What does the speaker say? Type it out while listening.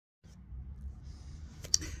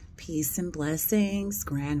Peace and blessings,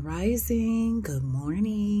 grand rising. Good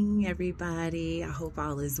morning, everybody. I hope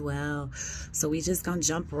all is well. So we just gonna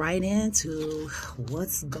jump right into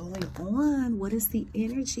what's going on. What is the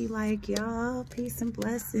energy like, y'all? Peace and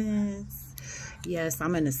blessings. Yes,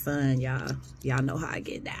 I'm in the sun, y'all. Y'all know how I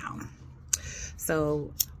get down.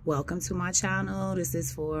 So welcome to my channel. This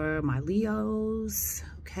is for my Leos.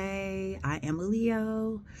 Okay, I am a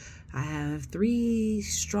Leo. I have 3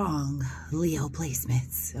 strong Leo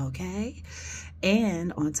placements, okay?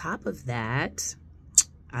 And on top of that,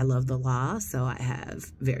 I love the law, so I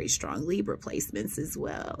have very strong Libra placements as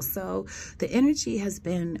well. So the energy has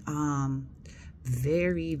been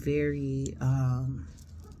very, very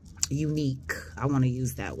unique. I want to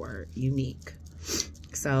use that word, unique.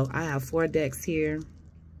 So I have 4 decks here.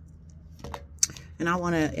 And I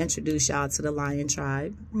want to introduce y'all to the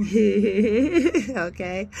LionTribe.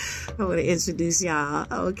 Okay? I want to introduce y'all,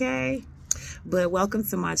 okay? But welcome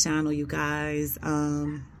to my channel, you guys.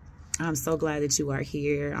 I'm so glad that you are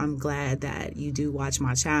here. I'm glad that you do watch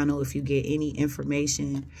my channel. If you get any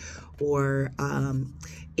information or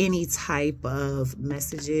any type of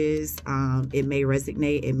messages, it may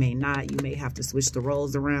resonate, it may not. You may have to switch the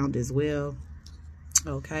roles around as well,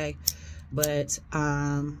 okay? But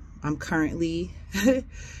I'm currently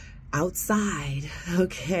outside,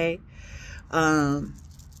 okay?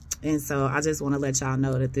 And so I just want to let y'all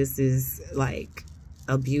know that this is like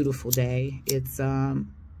a beautiful day. It's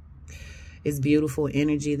beautiful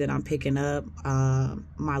energy that I'm picking up.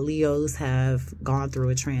 My Leos have gone through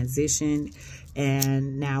a transition,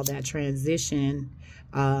 and now that transition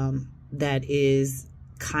that is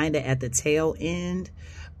kind of at the tail end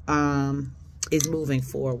is moving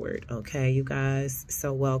forward, okay, you guys?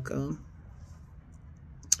 So welcome.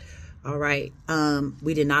 All right,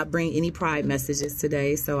 we did not bring any pride messages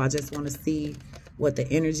today, so I just want to see what the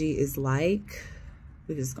energy is like.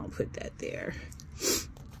 We're just gonna put that there.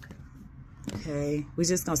 Okay, we're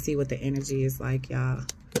just gonna see what the energy is like, y'all.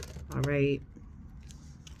 All right.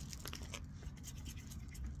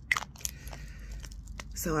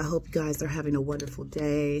 So I hope you guys are having a wonderful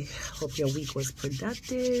day. Hope your week was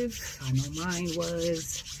productive. I know mine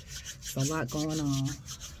was. There's a lot going on.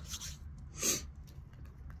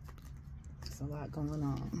 There's a lot going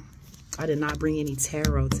on. I did not bring any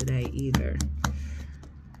tarot today either.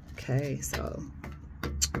 Okay, so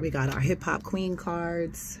we got our hip hop queen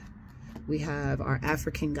cards. We have our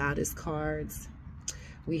African goddess cards.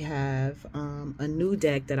 We have a new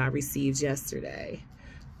deck that I received yesterday.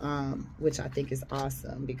 Which I think is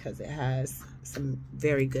awesome because it has some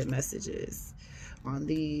very good messages on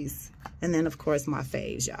these. And then, of course, my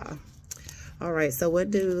faves, y'all. All right, so what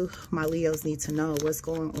do my Leos need to know? What's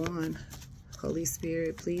going on? Holy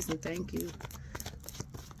Spirit, please and thank you.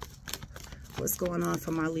 What's going on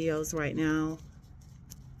for my Leos right now?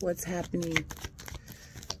 What's happening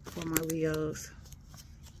for my Leos?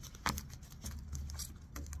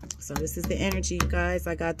 So this is the energy, you guys.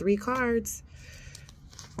 I got 3 cards.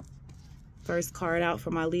 First card out for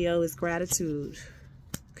my Leo is gratitude,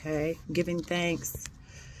 okay? Giving thanks,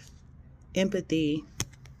 empathy,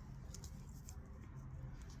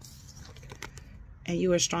 and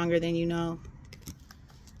you are stronger than you know.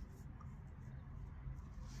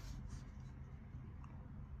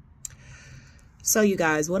 So you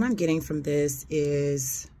guys, what I'm getting from this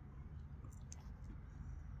is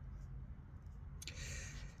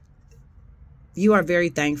you are very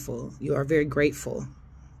thankful. You are very grateful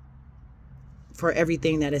for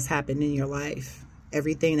everything that has happened in your life,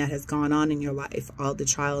 everything that has gone on in your life, all the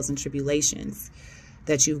trials and tribulations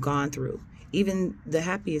that you've gone through, even the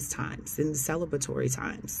happiest times and the celebratory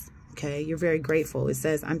times, okay? You're very grateful. It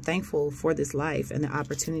says, I'm thankful for this life and the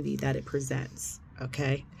opportunity that it presents,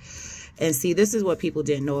 okay? And see, this is what people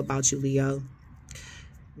didn't know about you, Leo.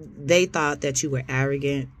 They thought that you were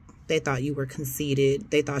arrogant. They thought you were conceited.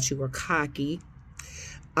 They thought you were cocky.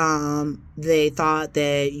 They thought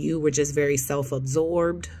that you were just very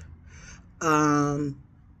self-absorbed. They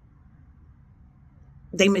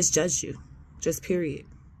misjudged you, just period.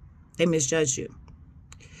 They misjudged you.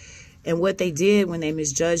 And what they did when they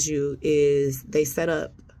misjudged you is they set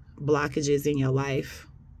up blockages in your life.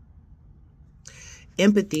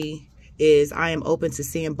 Empathy is I am open to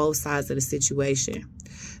seeing both sides of the situation.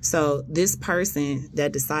 So this person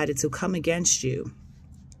that decided to come against you,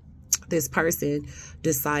 this person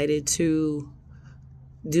decided to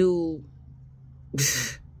do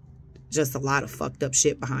just a lot of fucked up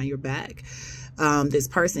shit behind your back. This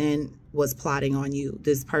person was plotting on you.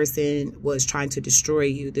 This person was trying to destroy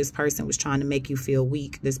you. This person was trying to make you feel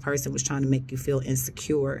weak. This person was trying to make you feel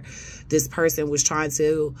insecure. This person was trying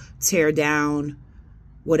to tear down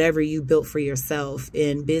whatever you built for yourself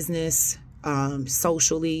in business,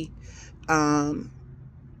 socially.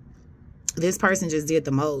 This person just did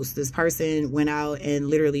the most. This person went out and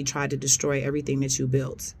literally tried to destroy everything that you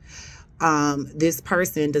built. This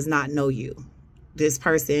person does not know you. This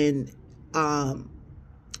person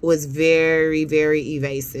was very, very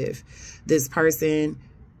evasive. This person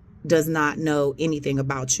does not know anything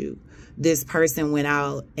about you. This person went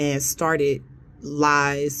out and started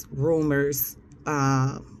lies, rumors,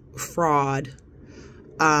 fraud,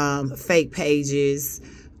 fake pages,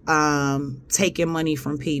 taking money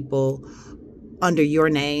from people under your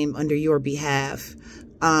name, under your behalf.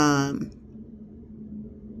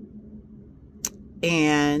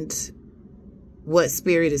 And what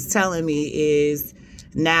Spirit is telling me is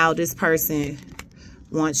now this person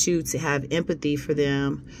wants you to have empathy for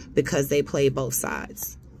them because they play both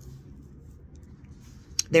sides.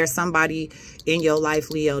 There's somebody in your life,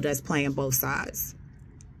 Leo, that's playing both sides.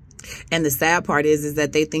 And the sad part is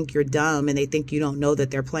that they think you're dumb and they think you don't know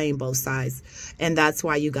that they're playing both sides. And that's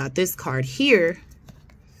why you got this card here.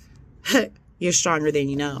 You're stronger than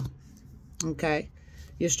you know. Okay?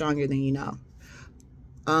 You're stronger than you know.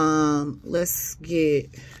 Let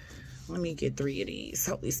me get 3 of these,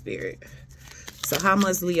 Holy Spirit. So how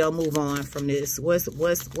must Leo move on from this? What's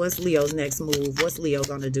Leo's next move? What's Leo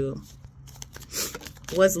gonna do?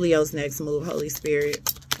 What's Leo's next move, Holy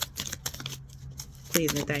Spirit?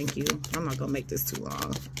 Please and thank you. I'm not gonna make this too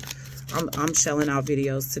long. I'm shelling out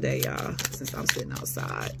videos today, y'all, since I'm sitting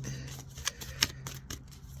outside.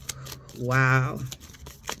 Wow.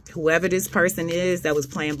 Whoever this person is that was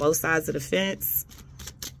playing both sides of the fence,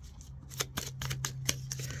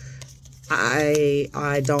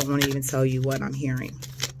 I don't want to even tell you what I'm hearing.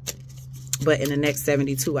 But in the next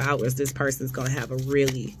 72 hours, this person's going to have a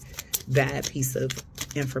really bad piece of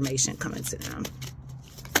information coming to them.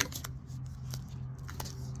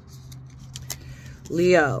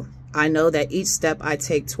 Leo, I know that each step I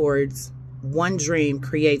take towards one dream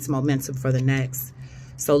creates momentum for the next.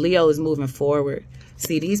 So Leo is moving forward.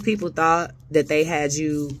 See, these people thought that they had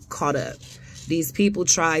you caught up. These people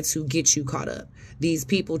tried to get you caught up. These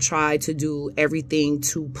people tried to do everything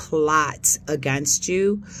to plot against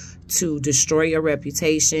you, to destroy your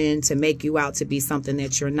reputation, to make you out to be something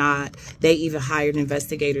that you're not. They even hired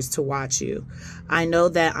investigators to watch you. I know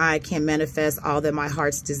that I can manifest all that my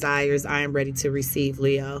heart's desires. I am ready to receive,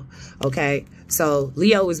 Leo. Okay? So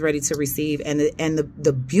Leo is ready to receive. And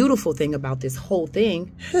the beautiful thing about this whole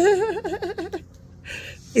thing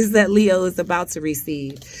is that Leo is about to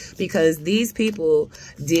receive, because these people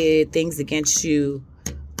did things against you,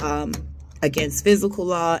 against physical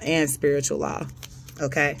law and spiritual law.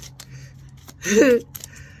 Okay?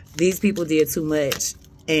 These people did too much.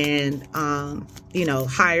 And, you know,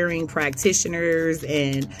 hiring practitioners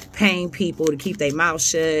and paying people to keep their mouth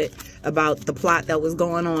shut about the plot that was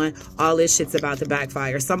going on. All this shit's about to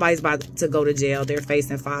backfire. Somebody's about to go to jail. They're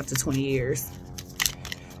facing 5 to 20 years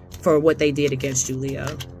for what they did against you, Leo.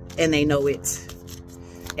 And they know it.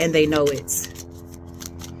 And they know it.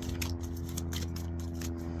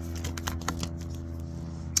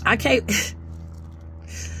 I can't...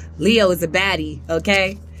 Leo is a baddie,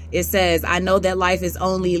 okay? It says, I know that life is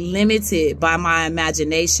only limited by my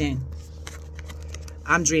imagination.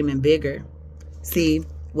 I'm dreaming bigger. See,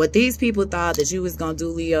 what these people thought that you was going to do,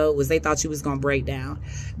 Leo, was they thought you was going to break down.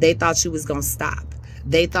 They thought you was going to stop.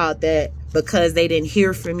 They thought that because they didn't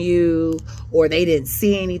hear from you or they didn't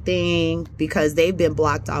see anything, because they've been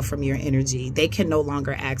blocked off from your energy, they can no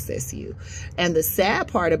longer access you. And the sad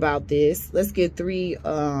part about this, let's get three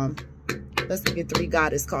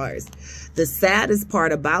goddess cards. The saddest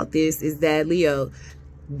part about this is that, Leo,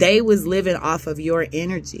 they was living off of your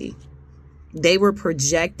energy. They were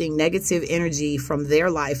projecting negative energy from their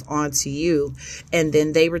life onto you. And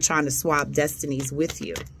then they were trying to swap destinies with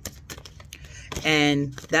you.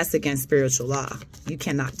 And that's against spiritual law. You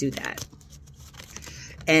cannot do that.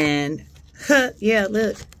 And, yeah,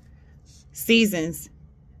 look. Seasons.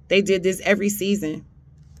 They did this every season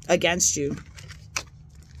against you.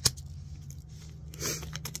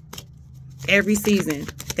 Every season.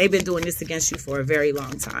 They've been doing this against you for a very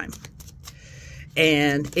long time.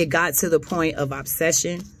 And it got to the point of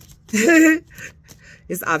obsession.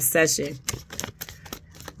 It's obsession.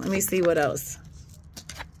 Let me see what else.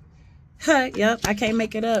 Yep, I can't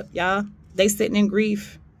make it up, y'all. They sitting in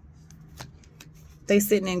grief. They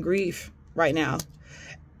sitting in grief right now.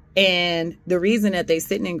 And the reason that they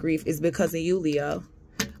sitting in grief is because of you, Leo.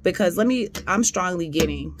 Because I'm strongly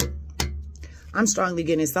getting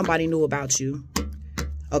somebody knew about you.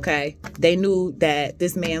 Okay? They knew that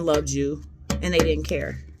this man loved you and they didn't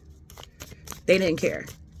care. They didn't care.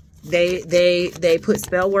 They put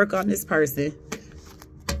spell work on this person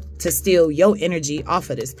to steal your energy off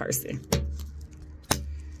of this person.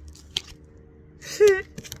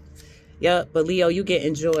 Yep, but Leo, you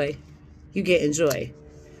getting joy. You getting joy.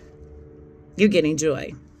 You're getting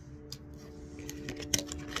joy.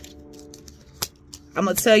 I'm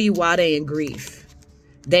going to tell you why they in grief.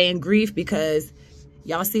 They in grief because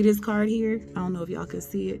y'all see this card here? I don't know if y'all can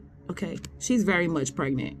see it. Okay. She's very much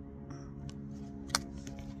pregnant.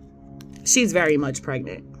 She's very much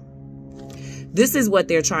pregnant. This is what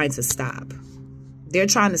they're trying to stop. They're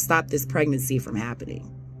trying to stop this pregnancy from happening.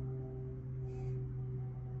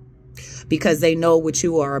 Because they know what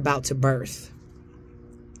you are about to birth.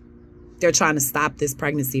 They're trying to stop this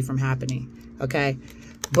pregnancy from happening. Okay?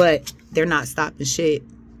 But they're not stopping shit.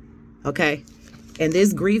 Okay? And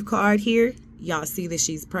this grief card here, y'all see that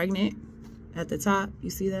she's pregnant at the top? You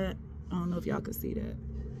see that? I don't know if y'all can see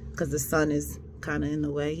that. Because the sun is kind of in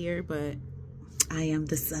the way here, but I am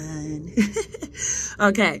the sun.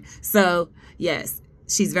 Okay, so yes,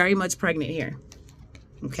 she's very much pregnant here.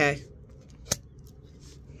 Okay.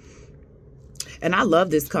 And I love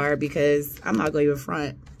this card because I'm not going to even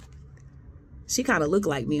front. She kind of looked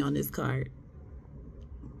like me on this card.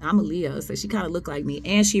 I'm a Leo, so she kind of looked like me.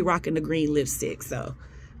 And she rocking the green lipstick, so,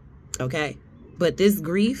 okay. But this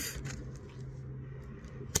grief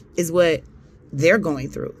is what they're going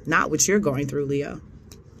through, not what you're going through, Leo.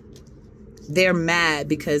 They're mad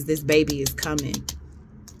because this baby is coming.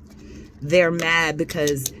 They're mad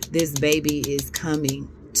because this baby is coming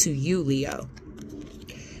to you, Leo.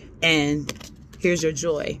 And here's your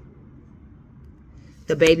joy.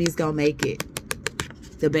 The baby's gonna make it.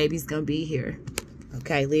 The baby's gonna be here.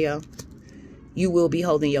 Okay, Leo? You will be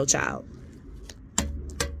holding your child.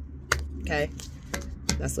 Okay?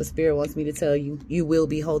 That's what Spirit wants me to tell you. You will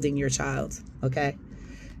be holding your child. Okay?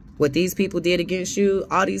 What these people did against you,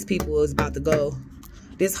 all these people is about to go.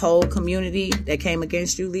 This whole community that came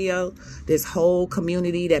against you, Leo, this whole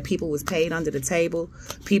community that people was paid under the table,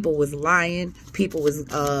 people was lying, people was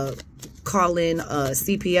calling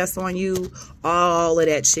CPS on you, all of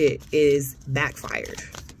that shit is backfired.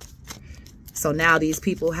 So now these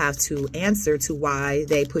people have to answer to why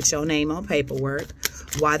they put your name on paperwork,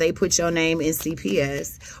 why they put your name in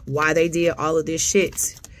CPS, why they did all of this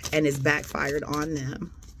shit, and it's backfired on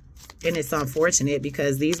them. And it's unfortunate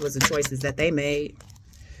because these was the choices that they made.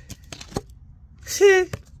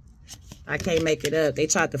 I can't make it up. They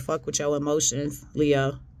tried to fuck with your emotions,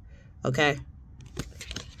 Leo. Okay?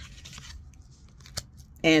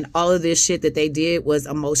 And all of this shit that they did was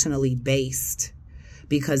emotionally based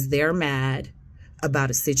because they're mad about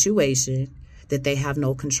a situation that they have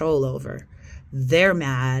no control over. They're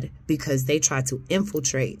mad because they tried to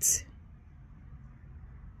infiltrate.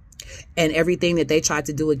 And everything that they tried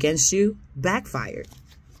to do against you backfired.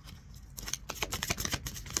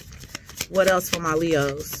 What else for my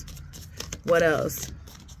Leos? What else?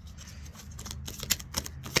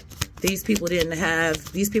 These people didn't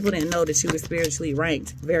know that you were spiritually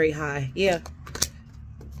ranked very high. Yeah.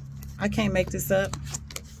 I can't make this up.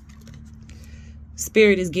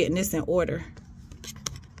 Spirit is getting this in order.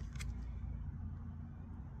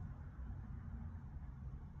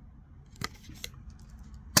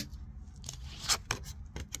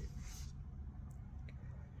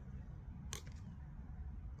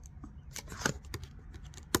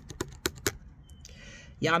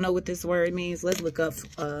 Y'all know what this word means? Let's look up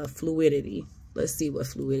fluidity. Let's see what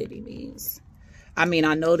fluidity means. I mean,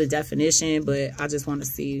 I know the definition, but I just want to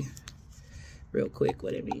see real quick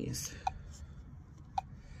what it means.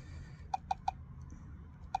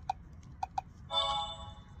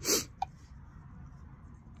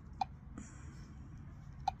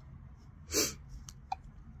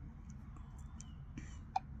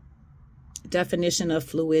 Definition of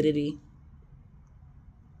fluidity.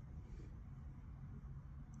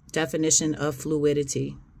 Definition of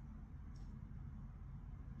fluidity.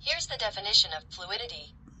 Here's the definition of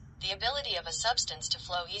fluidity. The ability of a substance to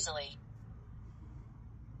flow easily.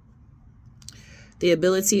 The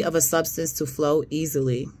ability of a substance to flow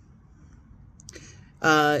easily.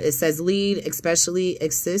 It says lead, especially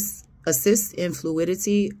assist in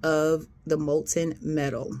fluidity of the molten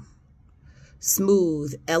metal.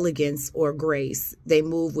 Smooth, elegance, or grace. They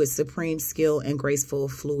move with supreme skill and graceful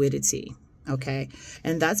fluidity. Okay,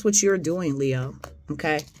 and that's what you're doing, Leo.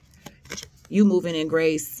 Okay, you moving in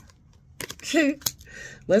grace.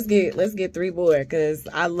 let's get three more because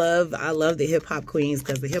I love the hip hop queens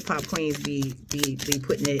because the hip hop queens be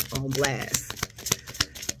putting it on blast.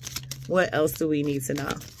 What else do we need to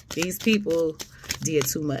know? These people did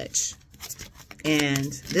too much,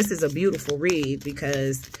 and this is a beautiful read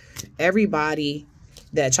because everybody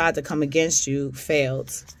that tried to come against you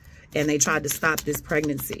failed. And they tried to stop this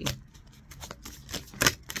pregnancy.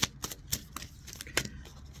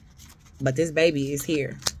 But this baby is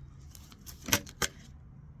here.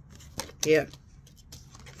 Yeah.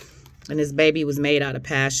 And this baby was made out of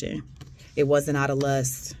passion. It wasn't out of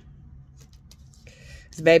lust.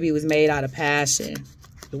 This baby was made out of passion.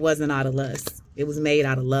 It wasn't out of lust. It was made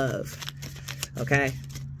out of love. Okay?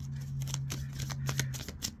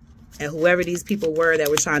 And whoever these people were that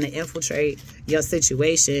were trying to infiltrate your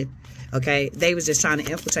situation, okay, they was just trying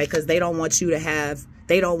to infiltrate because they don't want you to have,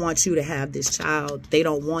 this child. They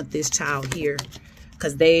don't want this child here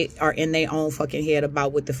because they are in their own fucking head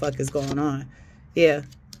about what the fuck is going on. Yeah.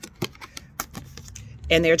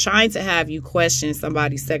 And they're trying to have you question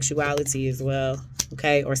somebody's sexuality as well.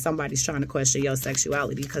 Okay, or somebody's trying to question your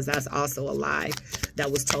sexuality because that's also a lie that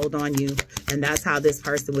was told on you. And that's how this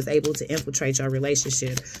person was able to infiltrate your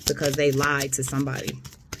relationship, because they lied to somebody.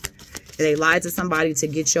 They lied to somebody to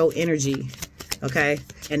get your energy, okay?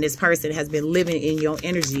 And this person has been living in your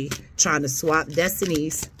energy, trying to swap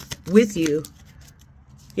destinies with you.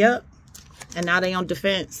 Yep. And now they on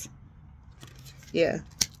defense. Yeah,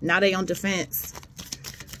 now they on defense.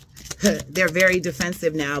 They're very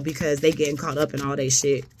defensive now because they getting caught up in all they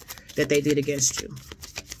shit that they did against you,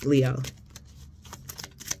 Leo.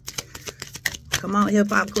 Come on,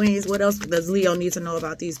 hip-hop queens. What else does Leo need to know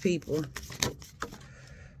about these people?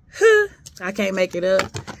 I can't make it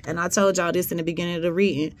up. And I told y'all this in the beginning of the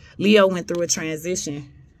reading. Leo went through a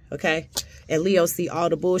transition, okay? And Leo see all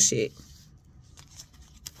the bullshit.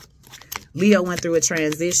 Leo went through a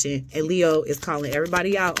transition, and Leo is calling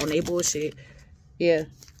everybody out on their bullshit. Yeah.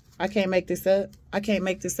 I can't make this up. I can't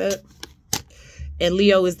make this up. And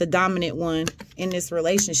Leo is the dominant one in this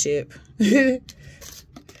relationship.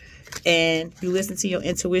 And you listen to your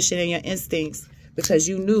intuition and your instincts because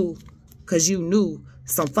you knew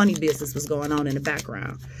some funny business was going on in the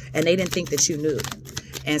background. And they didn't think that you knew.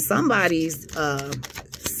 And somebody's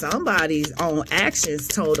own actions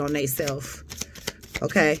told on themselves.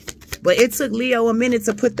 Okay? But it took Leo a minute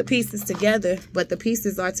to put the pieces together. But the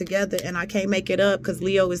pieces are together. And I can't make it up because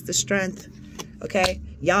Leo is the strength. Okay?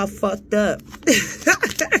 Y'all fucked up.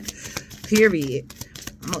 Period.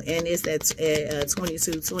 And it's at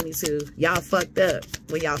 22:22. Y'all fucked up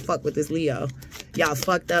when y'all fuck with this Leo. Y'all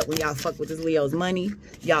fucked up when y'all fuck with this Leo's money.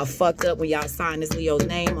 Y'all fucked up when y'all signed this Leo's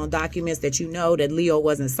name on documents that you know that Leo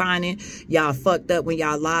wasn't signing. Y'all fucked up when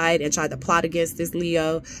y'all lied and tried to plot against this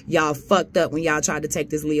Leo. Y'all fucked up when y'all tried to take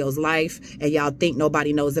this Leo's life. And y'all think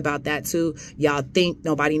nobody knows about that too. Y'all think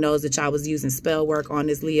nobody knows that y'all was using spell work on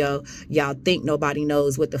this Leo. Y'all think nobody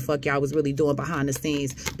knows what the fuck y'all was really doing behind the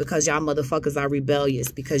scenes, because y'all motherfuckers are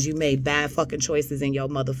rebellious because you made bad fucking choices in your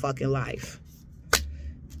motherfucking life.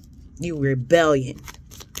 You rebellion.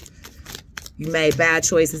 You made bad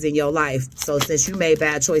choices in your life. So since you made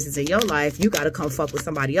bad choices in your life, you got to come fuck with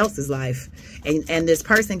somebody else's life. And this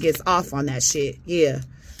person gets off on that shit. Yeah.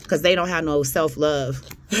 Because they don't have no self-love.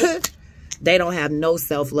 They don't have no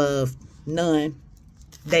self-love. None.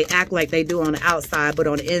 They act like they do on the outside, but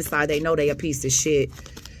on the inside, they know they a piece of shit.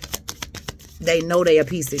 They know they a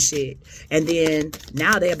piece of shit. And then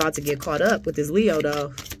now they about to get caught up with this Leo,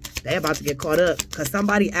 though. They about to get caught up because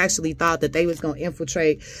somebody actually thought that they was going to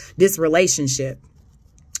infiltrate this relationship.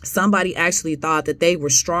 Somebody actually thought that they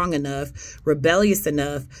were strong enough, rebellious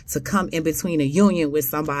enough to come in between a union with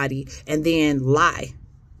somebody and then lie.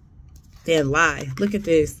 Then lie. Look at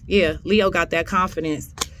this. Yeah, Leo got that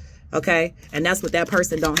confidence. Okay? And that's what that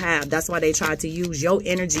person don't have. That's why they tried to use your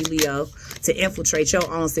energy, Leo, to infiltrate your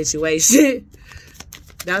own situation.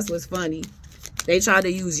 That's what's funny. They tried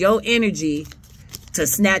to use your energy to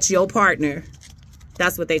snatch your partner.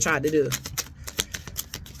 That's what they tried to do.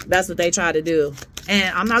 That's what they tried to do.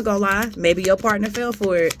 And I'm not gonna lie, maybe your partner fell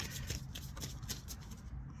for it.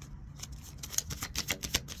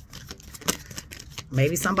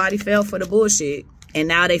 Maybe somebody fell for the bullshit. And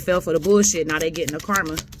now they fell for the bullshit. Now they getting the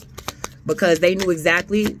karma. Because they knew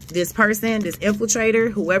exactly this person, this infiltrator,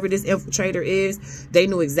 whoever this infiltrator is, they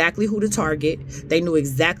knew exactly who to target. They knew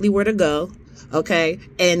exactly where to go. Okay,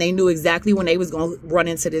 and they knew exactly when they was going to run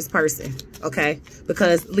into this person. Okay,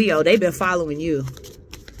 because Leo, they've been following you.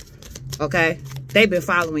 Okay, they've been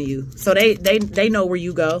following you. So they know where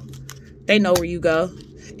you go. They know where you go.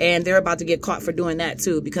 And they're about to get caught for doing that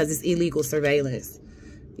too, because it's illegal surveillance.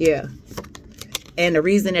 Yeah. And the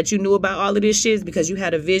reason that you knew about all of this shit is because you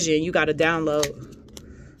had a vision. You got to download.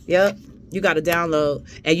 Yep. You got to download.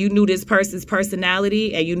 And you knew this person's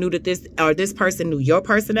personality, and you knew that this person knew your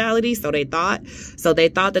personality. So they thought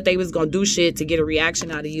that they was going to do shit to get a reaction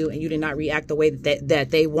out of you, and you did not react the way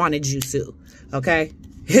that they wanted you to. Okay?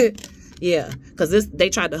 Yeah, because they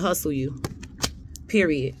tried to hustle you.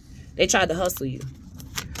 Period. They tried to hustle you.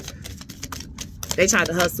 They tried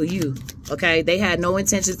to hustle you. Okay? They had no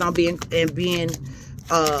intentions on being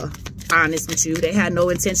honest with you. They had no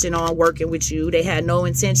intention on working with you. They had no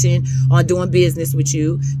intention on doing business with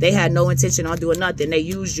you. They had no intention on doing nothing. They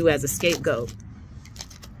used you as a scapegoat.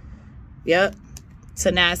 Yep.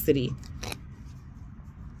 Tenacity.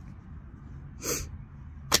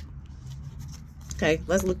 Okay,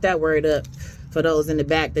 let's look that word up for those in the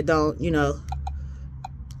back that don't, you know,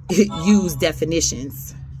 use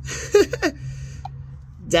definitions.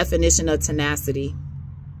 Definition of tenacity.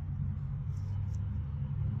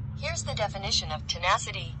 Here's the definition of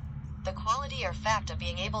tenacity. The quality or fact of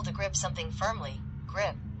being able to grip something firmly.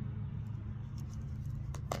 Grip.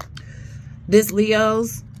 This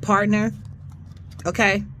Leo's partner,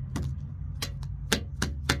 okay?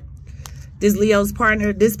 This Leo's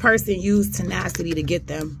partner, this person used tenacity to get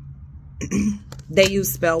them. They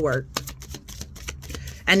use spell work.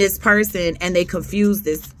 And this person, and they confuse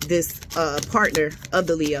this partner of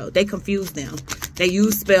the Leo. They confuse them. They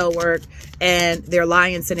use spell work, and they're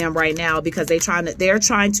lying to them right now because they're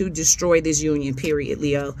trying to destroy this union, period,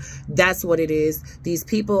 Leo. That's what it is. These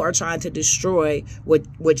people are trying to destroy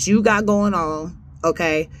what you got going on,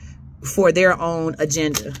 okay, for their own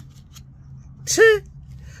agenda.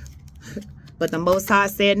 But the Most High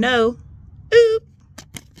said no. Oop.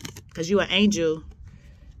 Because you an angel.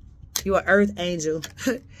 You an earth angel.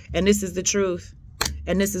 And this is the truth.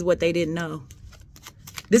 And this is what they didn't know.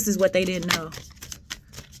 This is what they didn't know.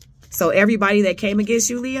 So everybody that came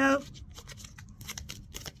against you, Leo,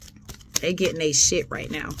 they getting their shit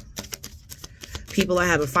right now. People are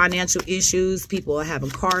having financial issues. People are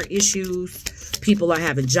having car issues. People are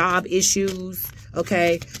having job issues.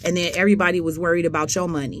 Okay? And then everybody was worried about your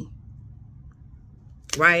money.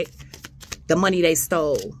 Right? The money they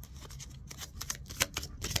stole.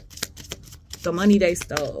 The money they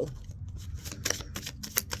stole.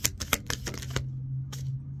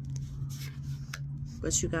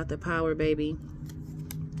 But you got the power, baby.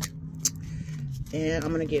 And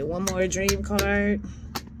I'm going to get one more dream card.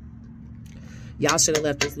 Y'all should have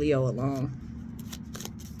left this Leo alone.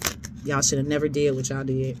 Y'all should have never did what y'all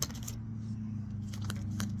did.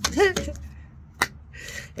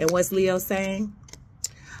 And what's Leo saying?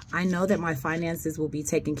 I know that my finances will be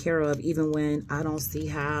taken care of even when I don't see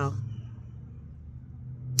how.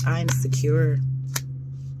 I'm secure.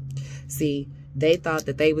 See, they thought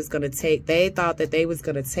that they was going to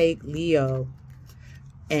take Leo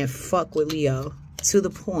and fuck with Leo to the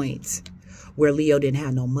point where Leo didn't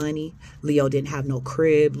have no money. Leo didn't have no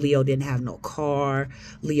crib. Leo didn't have no car.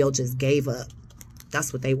 Leo just gave up.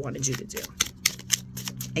 That's what they wanted you to do.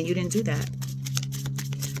 And you didn't do that.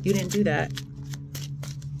 You didn't do that.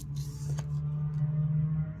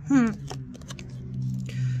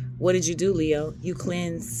 What did you do, Leo? You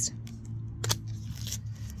cleansed.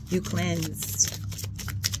 You cleansed.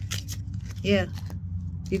 Yeah.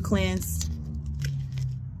 You cleansed.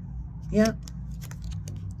 Yep.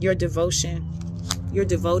 Your devotion. You're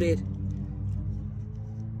devoted.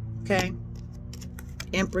 Okay.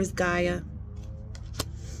 Empress Gaia.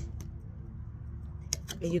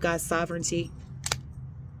 And you got sovereignty.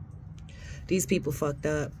 These people fucked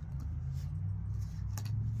up.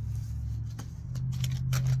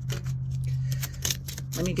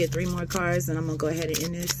 Let me get 3 more cards and I'm going to go ahead and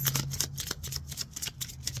end this.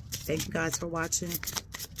 Thank you guys for watching.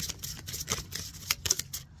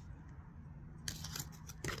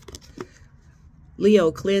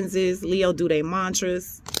 Leo cleanses. Leo do their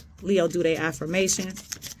mantras. Leo do their affirmations.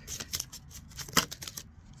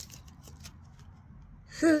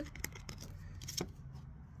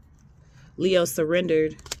 Leo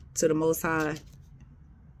surrendered to the Most High.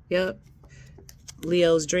 Yep.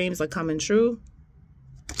 Leo's dreams are coming true.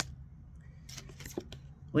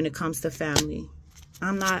 When it comes to family,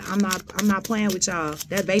 I'm not playing with y'all.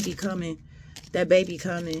 That baby coming. That baby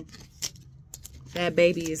coming. That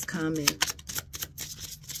baby is coming.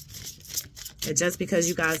 And just because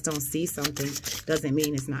you guys don't see something doesn't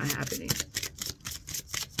mean it's not happening.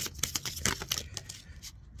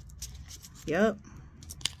 Yep.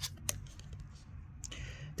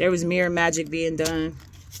 There was mirror magic being done.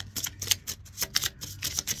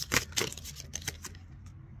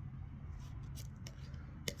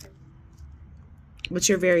 But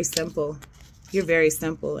you're very simple. You're very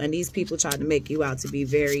simple. And these people tried to make you out to be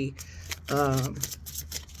very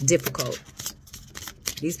difficult.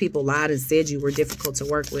 These people lied and said you were difficult to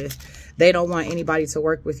work with. They don't want anybody to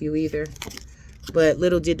work with you either. But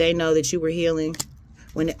little did they know that you were healing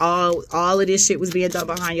when all of this shit was being done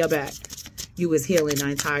behind your back. You was healing the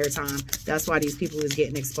entire time. That's why these people is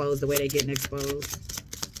getting exposed the way they're getting exposed.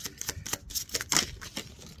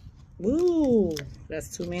 Woo,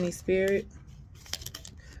 that's too many, Spirit.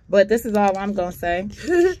 But this is all I'm going to say.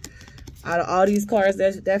 Out of all these cards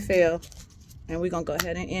that fell, and we're going to go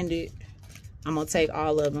ahead and end it, I'm going to take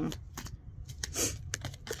all of them.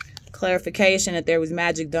 Clarification that there was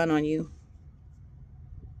magic done on you.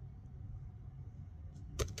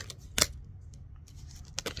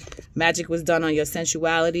 Magic was done on your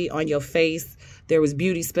sensuality, on your face. There was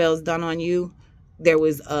beauty spells done on you. There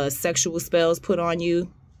was sexual spells put on you.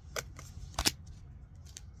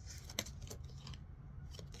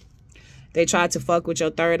 They tried to fuck with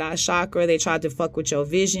your third eye chakra. They tried to fuck with your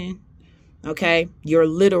vision. Okay? Your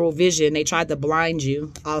literal vision. They tried to blind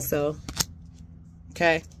you also.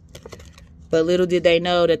 Okay? But little did they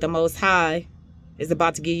know that the Most High is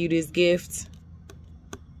about to give you this gift.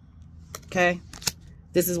 Okay?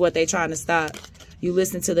 This is what they trying to stop. You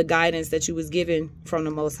listen to the guidance that you was given from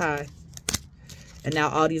the Most High. And now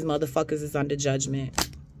all these motherfuckers is under judgment.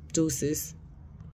 Deuces.